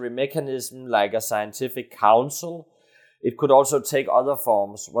advisory mechanism, like a scientific council. It could also take other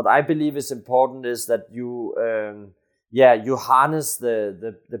forms. What I believe is important is that you harness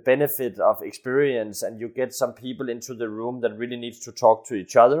the benefit of experience, and you get some people into the room that really needs to talk to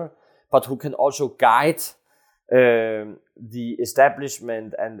each other, but who can also guide the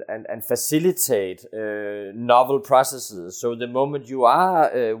establishment and facilitate novel processes. So the moment you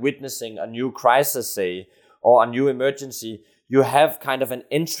are witnessing a new crisis, say, or a new emergency, you have kind of an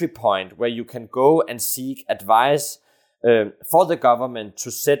entry point where you can go and seek advice for the government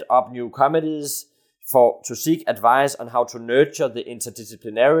to set up new committees, to seek advice on how to nurture the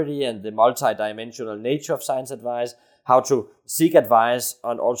interdisciplinarity and the multidimensional nature of science advice, how to seek advice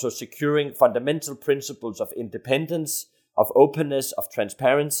on also securing fundamental principles of independence, of openness, of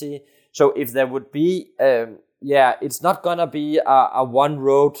transparency. So if there would be, it's not gonna be a one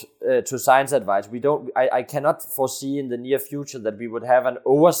road to science advice. I cannot foresee in the near future that we would have an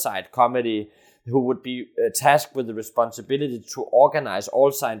oversight committee who would be tasked with the responsibility to organize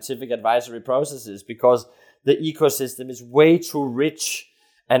all scientific advisory processes, because the ecosystem is way too rich,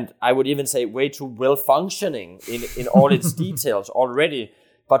 and I would even say way too well functioning in all its details already.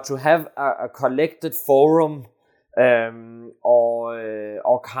 But to have a collected forum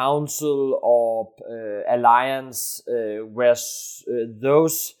or council or alliance where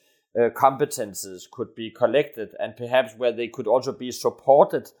those competences could be collected, and perhaps where they could also be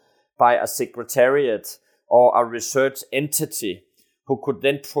supported by a secretariat or a research entity who could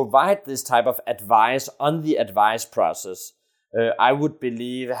then provide this type of advice on the advice process, I would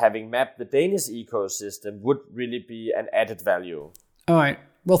believe, having mapped the Danish ecosystem, would really be an added value. All right.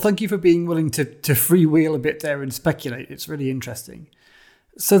 Well, thank you for being willing to freewheel a bit there and speculate. It's really interesting.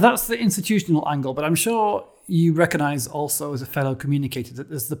 So that's the institutional angle, but I'm sure you recognize also as a fellow communicator that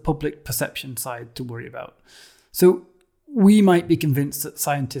there's the public perception side to worry about. So we might be convinced that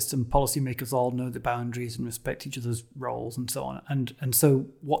scientists and policymakers all know the boundaries and respect each other's roles and so on. And so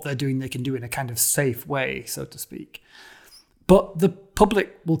what they're doing, they can do in a kind of safe way, so to speak. But the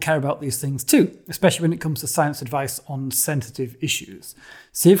public will care about these things too, especially when it comes to science advice on sensitive issues.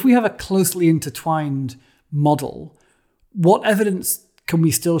 So if we have a closely intertwined model, what evidence can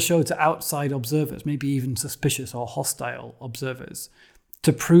we still show to outside observers, maybe even suspicious or hostile observers,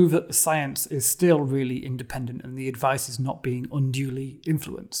 to prove that the science is still really independent and the advice is not being unduly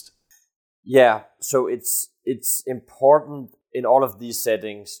influenced? Yeah, so it's important in all of these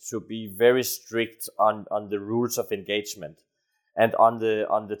settings to be very strict on the rules of engagement and on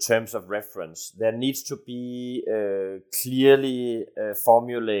the terms of reference. There needs to be clearly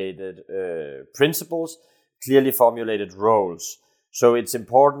formulated principles, clearly formulated roles. So it's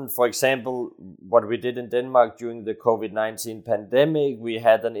important, for example, what we did in Denmark during the COVID-19 pandemic. We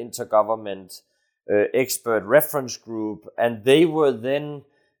had an intergovernment expert reference group, and they were then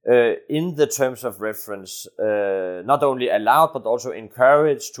in the terms of reference not only allowed but also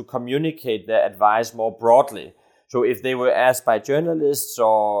encouraged to communicate their advice more broadly. So if they were asked by journalists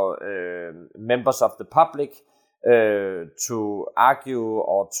or members of the public to argue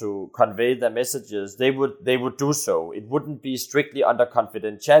or to convey their messages, they would do so. It wouldn't be strictly under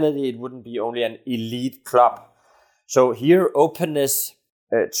confidentiality. It wouldn't be only an elite club. So here, openness,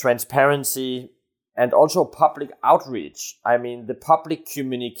 transparency, and also public outreach. I mean, the public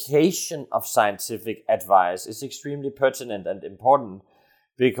communication of scientific advice is extremely pertinent and important,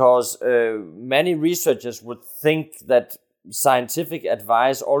 because many researchers would think that scientific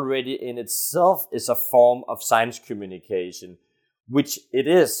advice already in itself is a form of science communication, which it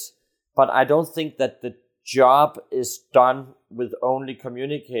is. But I don't think that the job is done with only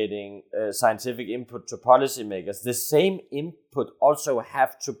communicating scientific input to policymakers. The same input also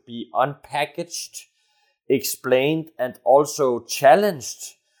have to be unpackaged, explained, and also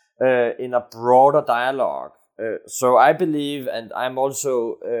challenged in a broader dialogue. So I believe, and I'm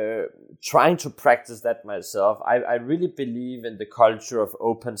also trying to practice that myself, I really believe in the culture of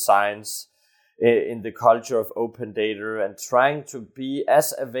open science, in the culture of open data, and trying to be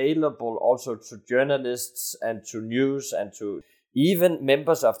as available also to journalists and to news and to even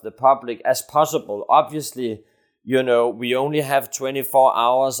members of the public as possible. Obviously, we only have 24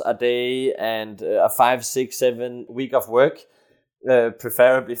 hours a day and a 5, 6, 7 week of work.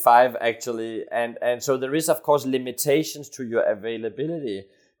 Preferably 5 actually, and so there is of course limitations to your availability,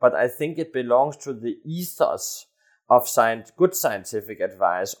 but I think it belongs to the ethos of good scientific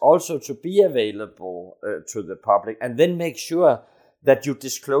advice also to be available to the public, and then make sure that you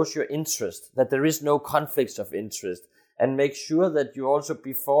disclose your interest, that there is no conflicts of interest, and make sure that you also,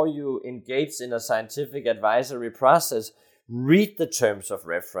 before you engage in a scientific advisory process, read the terms of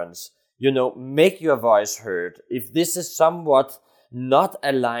reference. Make your voice heard. If this is somewhat not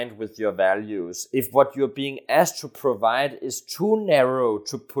aligned with your values, if what you're being asked to provide is too narrow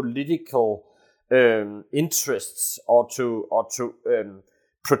to political interests or to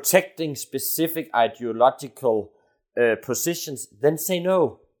protecting specific ideological positions, then say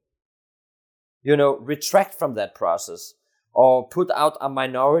no. Retract from that process, or put out a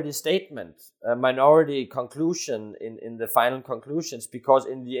minority statement, a minority conclusion in the final conclusions, because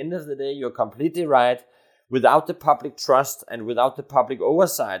in the end of the day, you're completely right. Without the public trust and without the public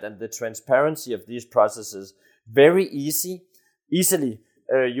oversight and the transparency of these processes, very easily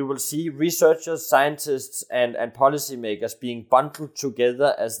you will see researchers, scientists, and policymakers being bundled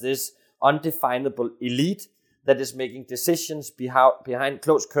together as this undefinable elite that is making decisions behind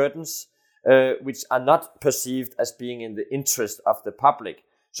closed curtains, which are not perceived as being in the interest of the public.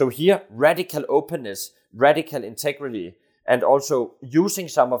 So here, radical openness, radical integrity, and also using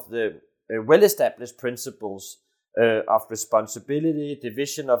some of the well-established principles of responsibility,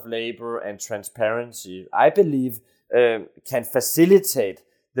 division of labor, and transparency, I believe, can facilitate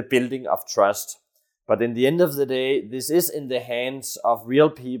the building of trust. But in the end of the day, this is in the hands of real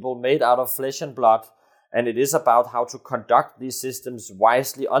people made out of flesh and blood, and it is about how to conduct these systems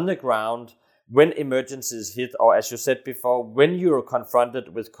wisely on the ground when emergencies hit, or as you said before, when you're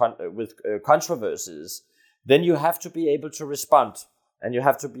confronted with controversies, then you have to be able to respond. And you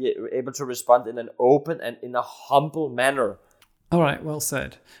have to be able to respond in an open and in a humble manner. All right, well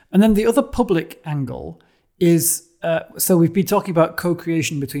said. And then the other public angle is, so we've been talking about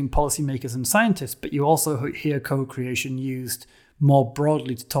co-creation between policymakers and scientists, but you also hear co-creation used more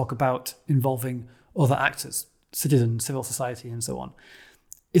broadly to talk about involving other actors, citizens, civil society, and so on.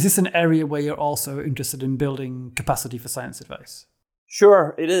 Is this an area where you're also interested in building capacity for science advice?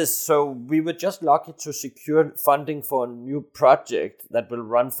 Sure, it is. So we were just lucky to secure funding for a new project that will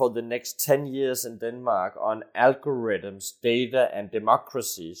run for the next 10 years in Denmark on algorithms, data, and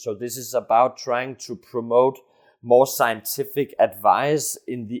democracy. So this is about trying to promote more scientific advice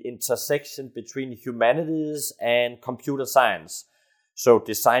in the intersection between humanities and computer science. So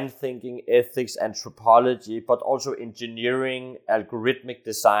design thinking, ethics, anthropology, but also engineering, algorithmic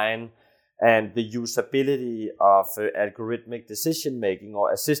design, and the usability of algorithmic decision-making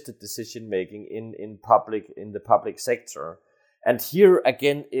or assisted decision-making in the public sector. And here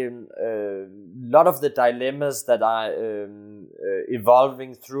again, in a lot of the dilemmas that are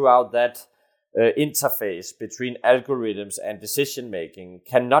evolving throughout that interface between algorithms and decision making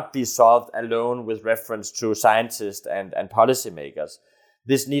cannot be solved alone with reference to scientists and policymakers.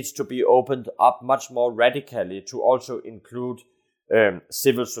 This needs to be opened up much more radically to also include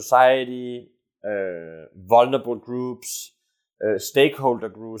civil society, vulnerable groups, stakeholder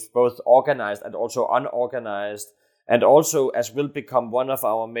groups, both organized and also unorganized. And also, as will become one of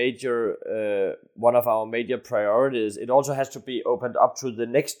our major priorities, it also has to be opened up to the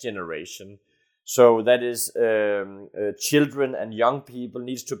next generation. So that is, children and young people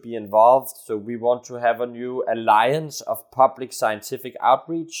needs to be involved. So we want to have a new alliance of public scientific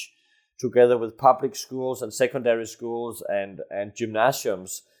outreach, together with public schools and secondary schools and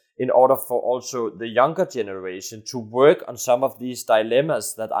gymnasiums, in order for also the younger generation to work on some of these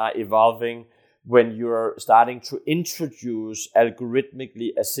dilemmas that are evolving when you're starting to introduce algorithmically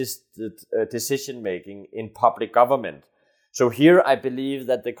assisted decision-making in public government. So here I believe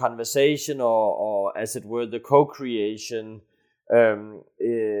that the conversation or as it were, the co-creation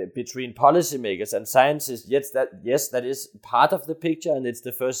between policymakers and scientists, yes, that is part of the picture and it's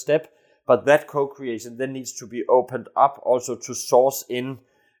the first step, but that co-creation then needs to be opened up also to source in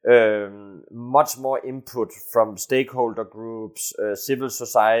much more input from stakeholder groups, civil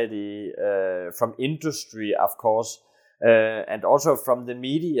society, from industry, of course, and also from the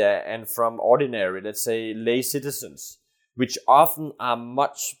media and from ordinary, let's say, lay citizens, which often are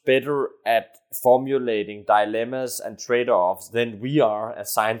much better at formulating dilemmas and trade-offs than we are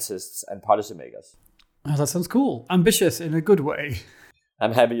as scientists and policymakers. Oh, that sounds cool. Ambitious in a good way.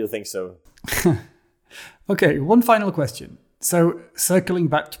 I'm happy you think so. Okay, one final question. So circling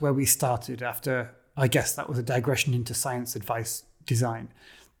back to where we started after, I guess that was a digression into science advice design.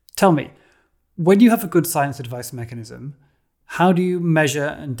 Tell me, when you have a good science advice mechanism, how do you measure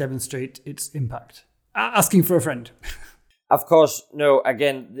and demonstrate its impact? Asking for a friend. Of course, no,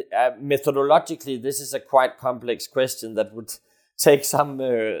 again, methodologically, this is a quite complex question that would take some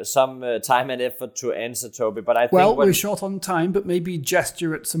time and effort to answer, Toby. But I think we're short on time, but maybe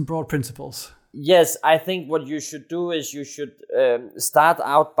gesture at some broad principles. Yes, I think what you should do is you should start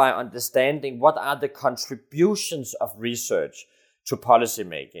out by understanding what are the contributions of research to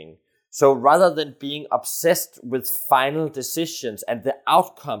policymaking. So rather than being obsessed with final decisions and the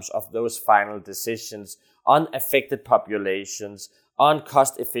outcomes of those final decisions on affected populations, on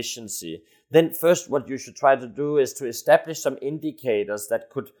cost efficiency, then first what you should try to do is to establish some indicators that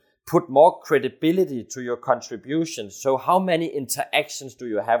could put more credibility to your contributions. So how many interactions do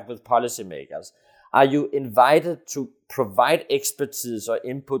you have with policymakers? Are you invited to provide expertise or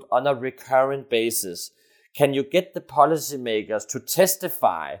input on a recurrent basis? Can you get the policymakers to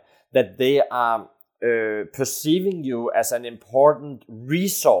testify that they are perceiving you as an important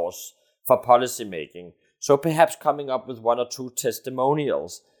resource for policymaking? So perhaps coming up with one or two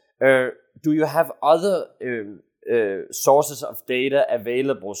testimonials. Do you have other sources of data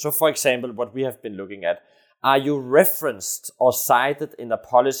available? So for example, what we have been looking at, are you referenced or cited in a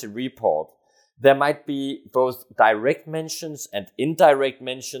policy report? There might be both direct mentions and indirect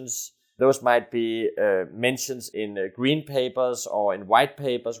mentions. Those might be mentions in green papers or in white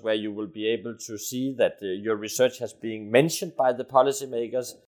papers where you will be able to see that your research has been mentioned by the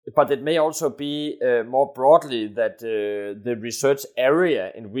policymakers. But it may also be more broadly that the research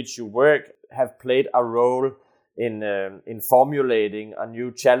area in which you work have played a role in formulating a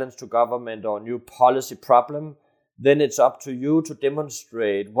new challenge to government or a new policy problem. Then it's up to you to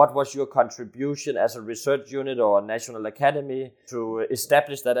demonstrate what was your contribution as a research unit or a national academy to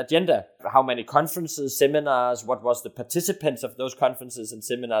establish that agenda. How many conferences, seminars, what was the participants of those conferences and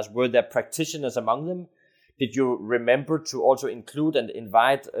seminars? Were there practitioners among them? Did you remember to also include and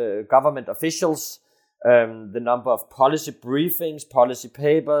invite government officials? The number of policy briefings, policy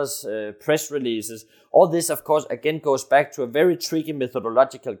papers, press releases. All this, of course, again goes back to a very tricky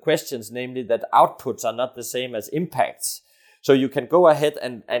methodological questions, namely that outputs are not the same as impacts. So you can go ahead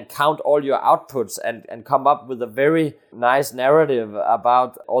and count all your outputs and come up with a very nice narrative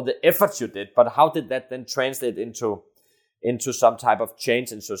about all the efforts you did. But how did that then translate into some type of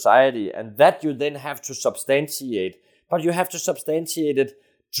change in society? And that you then have to substantiate. But you have to substantiate it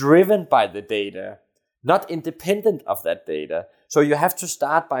driven by the data, not independent of that data. So you have to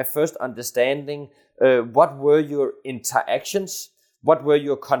start by first understanding what were your interactions, what were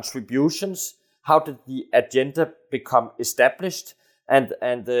your contributions, how did the agenda become established, and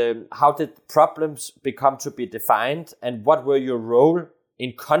how did problems become to be defined, and what were your role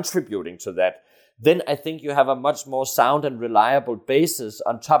in contributing to that. Then I think you have a much more sound and reliable basis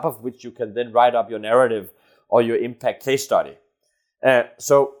on top of which you can then write up your narrative or your impact case study.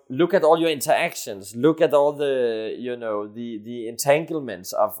 So look at all your interactions. Look at all the the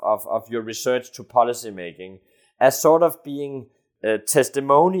entanglements of your research to policy making as sort of being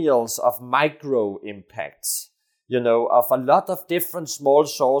testimonials of micro impacts. Of a lot of different small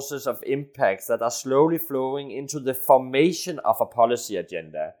sources of impacts that are slowly flowing into the formation of a policy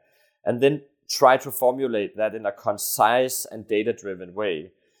agenda, and then try to formulate that in a concise and data-driven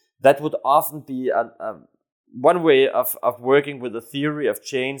way. That would often be one way of working with a theory of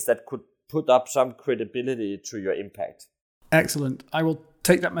change that could put up some credibility to your impact. Excellent. I will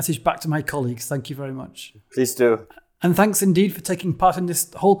take that message back to my colleagues. Thank you very much. Please do. And thanks indeed for taking part in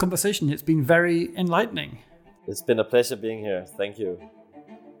this whole conversation. It's been very enlightening. It's been a pleasure being here. Thank you.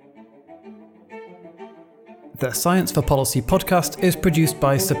 The Science for Policy podcast is produced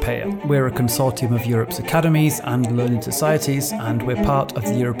by SAPEA. We're a consortium of Europe's academies and learning societies, and we're part of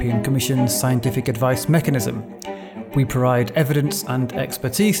the European Commission's Scientific Advice Mechanism. We provide evidence and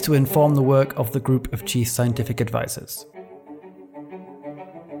expertise to inform the work of the group of chief scientific advisors.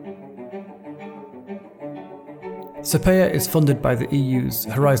 SAPEA is funded by the EU's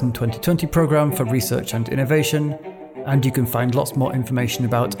Horizon 2020 programme for research and innovation, and you can find lots more information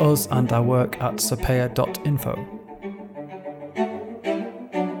about us and our work at sapea.info.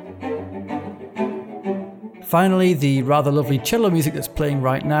 Finally, the rather lovely cello music that's playing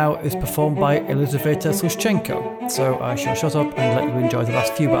right now is performed by Elizaveta Sushchenko, so I shall shut up and let you enjoy the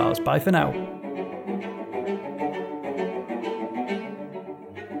last few bars. Bye for now.